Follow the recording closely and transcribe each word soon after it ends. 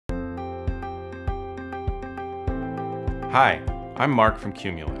Hi, I'm Mark from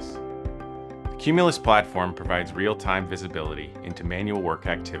Cumulus. The Cumulus platform provides real-time visibility into manual work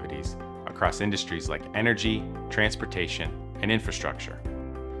activities across industries like energy, transportation, and infrastructure.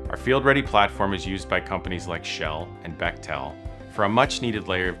 Our field-ready platform is used by companies like Shell and Bechtel for a much-needed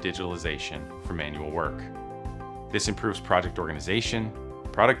layer of digitalization for manual work. This improves project organization,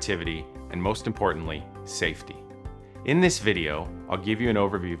 productivity, and most importantly, safety. In this video, I'll give you an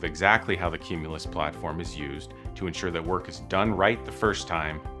overview of exactly how the Cumulus platform is used to ensure that work is done right the first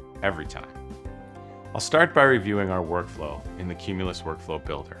time, every time. I'll start by reviewing our workflow in the Cumulus Workflow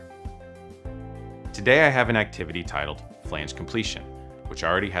Builder. Today I have an activity titled Flange Completion, which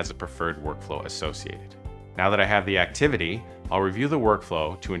already has a preferred workflow associated. Now that I have the activity, I'll review the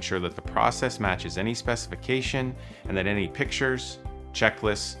workflow to ensure that the process matches any specification and that any pictures,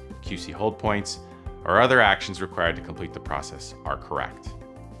 checklists, QC hold points, or other actions required to complete the process are correct.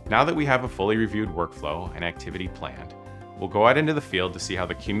 Now that we have a fully reviewed workflow and activity planned, we'll go out into the field to see how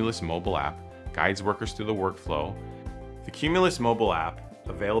the Cumulus mobile app guides workers through the workflow. The Cumulus mobile app,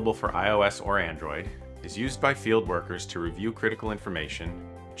 available for iOS or Android, is used by field workers to review critical information,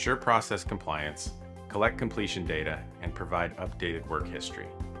 ensure process compliance, collect completion data, and provide updated work history.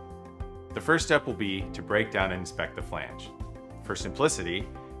 The first step will be to break down and inspect the flange. For simplicity,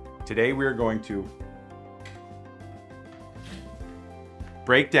 today we are going to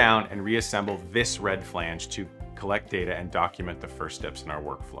break down and reassemble this red flange to collect data and document the first steps in our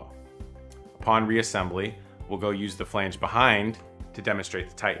workflow. Upon reassembly, we'll go use the flange behind to demonstrate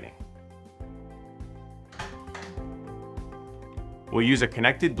the tightening. We'll use a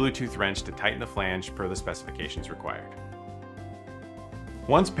connected Bluetooth wrench to tighten the flange per the specifications required.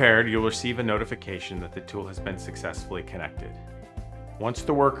 Once paired, you'll receive a notification that the tool has been successfully connected. Once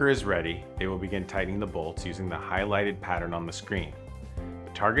the worker is ready, they will begin tightening the bolts using the highlighted pattern on the screen.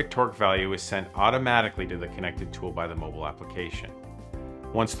 The target torque value is sent automatically to the connected tool by the mobile application.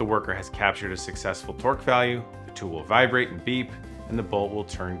 Once the worker has captured a successful torque value, the tool will vibrate and beep, and the bolt will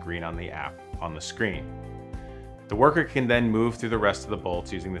turn green on the app on the screen. The worker can then move through the rest of the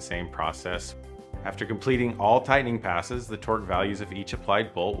bolts using the same process. After completing all tightening passes, the torque values of each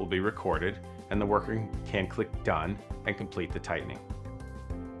applied bolt will be recorded, and the worker can click Done and complete the tightening.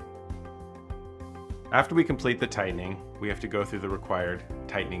 After we complete the tightening, we have to go through the required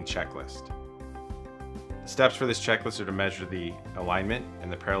tightening checklist. The steps for this checklist are to measure the alignment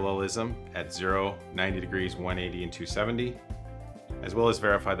and the parallelism at 0, 90 degrees, 180, and 270, as well as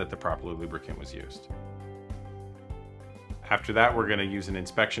verify that the proper lubricant was used. After that, we're going to use an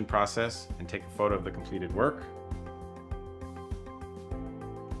inspection process and take a photo of the completed work.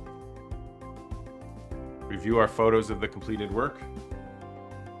 Review our photos of the completed work.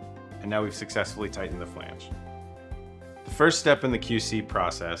 And now we've successfully tightened the flange. The first step in the QC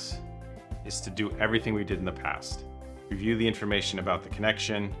process is to do everything we did in the past. Review the information about the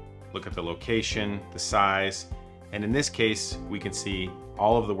connection, look at the location, the size, and in this case, we can see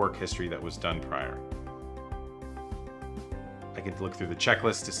all of the work history that was done prior. I can look through the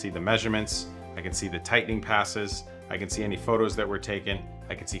checklist to see the measurements, I can see the tightening passes, I can see any photos that were taken,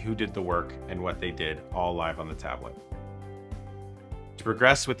 I can see who did the work and what they did, all live on the tablet. To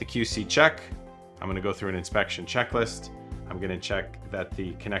progress with the QC check, I'm going to go through an inspection checklist. I'm going to check that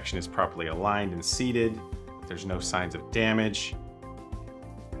the connection is properly aligned and seated, there's no signs of damage,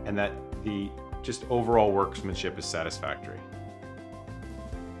 and that the just overall workmanship is satisfactory.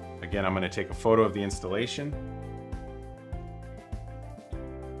 Again, I'm going to take a photo of the installation,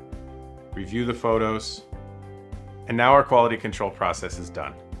 review the photos, and now our quality control process is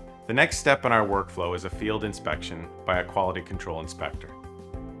done. The next step in our workflow is a field inspection by a quality control inspector.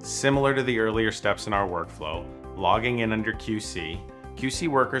 Similar to the earlier steps in our workflow, logging in under QC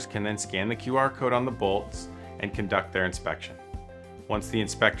workers can then scan the QR code on the bolts and conduct their inspection. Once the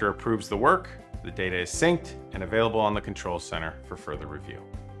inspector approves the work, the data is synced and available on the control center for further review.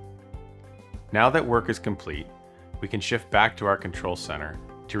 Now that work is complete, we can shift back to our control center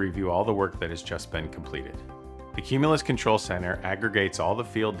to review all the work that has just been completed. The Cumulus Control Center aggregates all the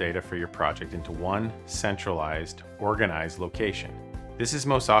field data for your project into one centralized, organized location. This is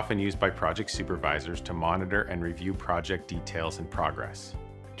most often used by project supervisors to monitor and review project details and progress.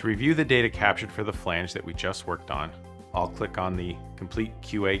 To review the data captured for the flange that we just worked on, I'll click on the Complete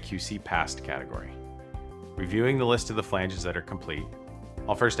QA/QC Passed category. Reviewing the list of the flanges that are complete,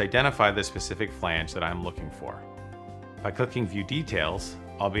 I'll first identify the specific flange that I'm looking for. By clicking View Details,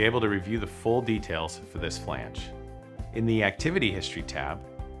 I'll be able to review the full details for this flange. In the Activity History tab,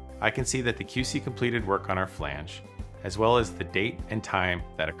 I can see that the QC completed work on our flange, as well as the date and time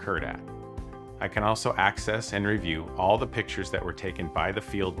that occurred at. I can also access and review all the pictures that were taken by the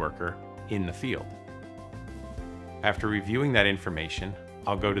field worker in the field. After reviewing that information,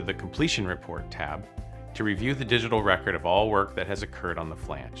 I'll go to the Completion Report tab to review the digital record of all work that has occurred on the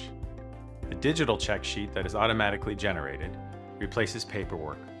flange. The digital check sheet that is automatically generated replaces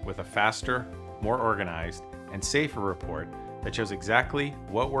paperwork with a faster, more organized, and safer report that shows exactly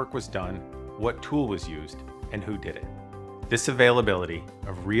what work was done, what tool was used, and who did it. This availability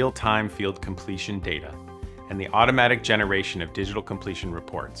of real-time field completion data and the automatic generation of digital completion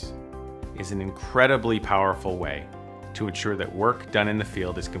reports is an incredibly powerful way to ensure that work done in the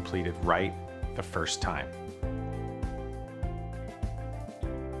field is completed right the first time.